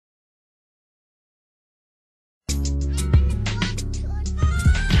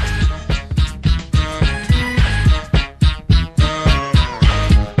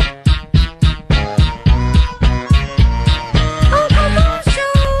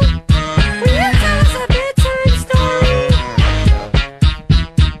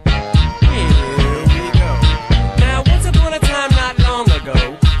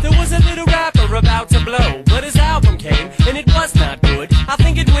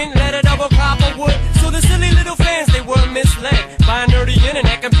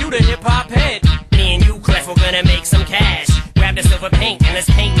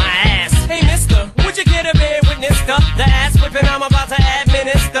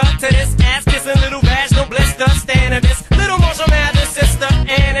to this ass kissing little vaginal blister. Stand of this little Marshall Mathers sister.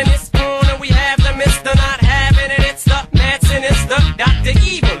 And in this corner we have the Mr. Not having it. It's the Manson, it's the Dr.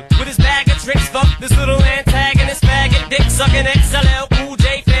 Evil with his bag of tricks. Fuck this little antagonist, faggot, dick sucking XLL Cool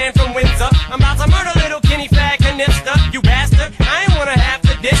J fan from Windsor. I'm about to murder little Kenny Fag Canister. You bastard, I ain't wanna have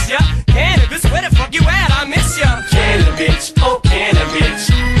to dish ya. Cannabis, where the fuck you at? I miss ya. Cannabis, oh cannabis,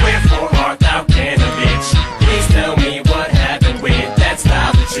 wherefore art thou cannabis? Please tell me what happened with that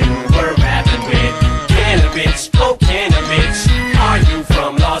style that you were rapping with. Cannabis, oh cannabis, are you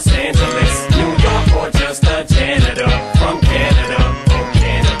from Los Angeles, New York, or just a janitor from Canada? Oh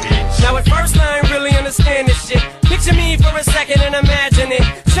cannabis. Now at first I ain't really understand this shit. Picture me for a second and imagine it.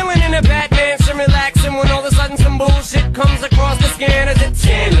 Chilling in a Batman, some relaxing, when all of a sudden some bullshit comes across the scanner. It's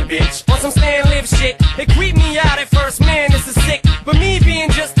Cannabis, on some stand live shit. It creeped me out at first, man, this is sick. But me being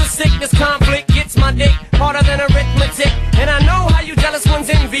just a sick, this conflict gets my dick harder than arithmetic. And I know how you jealous ones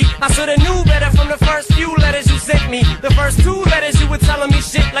envy. I shoulda knew better from the first few letters you sent me. The first two letters you were telling me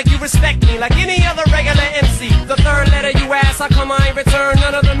shit like you respect me, like any other regular MC. The third letter you asked, how come I ain't returned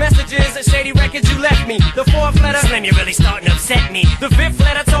none of the messages and shady records you left me. The fourth letter, Slim, you're really starting to upset me. The fifth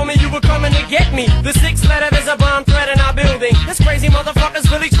letter told me you were coming to get me. The sixth letter, there's a bomb threat in our building. This crazy motherfucker's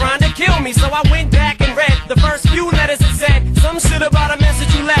really trying to kill me. So I went back and read the first few letters. It said some shit about a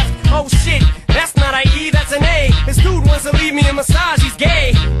message you left. Oh shit, that's not a E, that's an A. This dude wants to leave me a massage, he's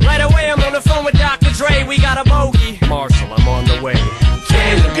gay. Right away I'm on the phone with Dr. Dre, we got a bogey. Marshall, I'm on the way.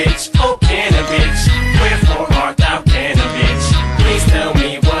 cannabis, oh cannabis, wherefore art thou cannabis? Please tell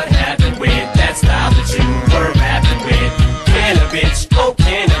me what happened with that style that you were rapping with. Cannabis, oh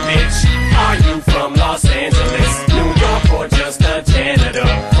cannabis, are you from Los Angeles, New York, or just a janitor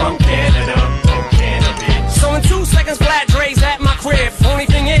from Canada? Oh cannabis. So in 2 seconds flat Dre's at my crib. Only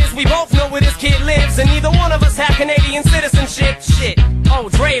thing is we both know where this kid lives, and neither one of us have Canadian citizenship. Shit. Oh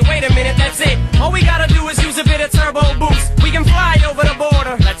Dre, wait a minute, that's it. All we gotta do is use a bit of turbo boost. We can fly over the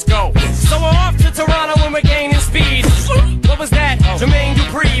border. Let's go. So we're off to Toronto when we're gaining speed. What was that? Jermaine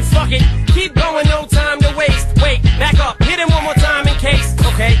Dupri, fuck it. Keep going, no time to waste. Wait, back up, hit him one more time in case.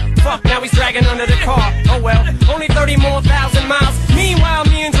 Okay, fuck, now he's dragging under the car. Oh well, only 30 more thousand miles. Meanwhile,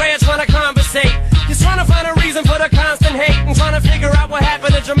 me and Dre are trying to conversate. Just trying to find a reason for the constant hate, and trying to figure out what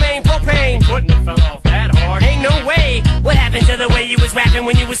happened to Jermaine Propane. Couldn't have fell off that hard. Ain't no way. What happened to the way you was rapping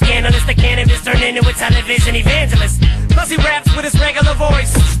when you was scandalous? The cannabis turned into a television evangelist. Plus he raps with his regular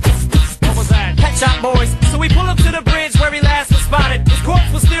voice. What was that? Pet Shop Boys. So we pull up to the bridge where he last was spotted. His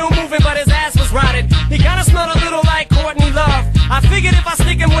corpse was still moving, but his ass was rotted. He kinda smelled a little like Courtney Love. I figured if I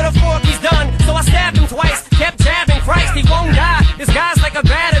stick him with a fork, he's done. So I stabbed him twice, kept jabbing. Christ, he won't die. This guy's like a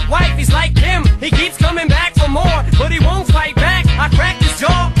battered wife. He's like him. He keeps coming back for more, but he won't fight back. I cracked his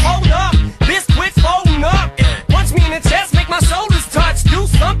jaw. Hold up, this quit folding up. Punch me in the chest, make my shoulders touch. Do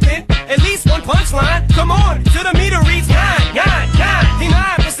something, at least one punchline. Come on, till the meter reads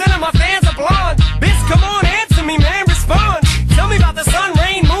 99% of my fans are blonde. Bitch, come on, answer me, man, respond. Tell me about the sun,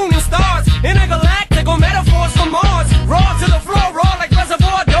 rain, moon, and stars. Intergalactical metaphors from Mars. Raw to the floor, raw like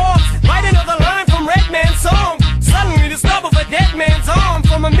Reservoir Dogs. Write another line from Redman's song. Suddenly the stub of a dead man's arm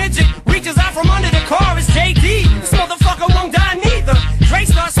from a midget reaches out from under the car. It's JD. This motherfucker won't die neither. Dre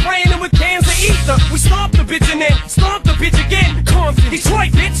starts spraying him with cans of ether. We stomp the bitch and then stomp the bitch again. Compton,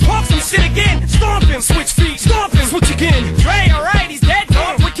 Detroit,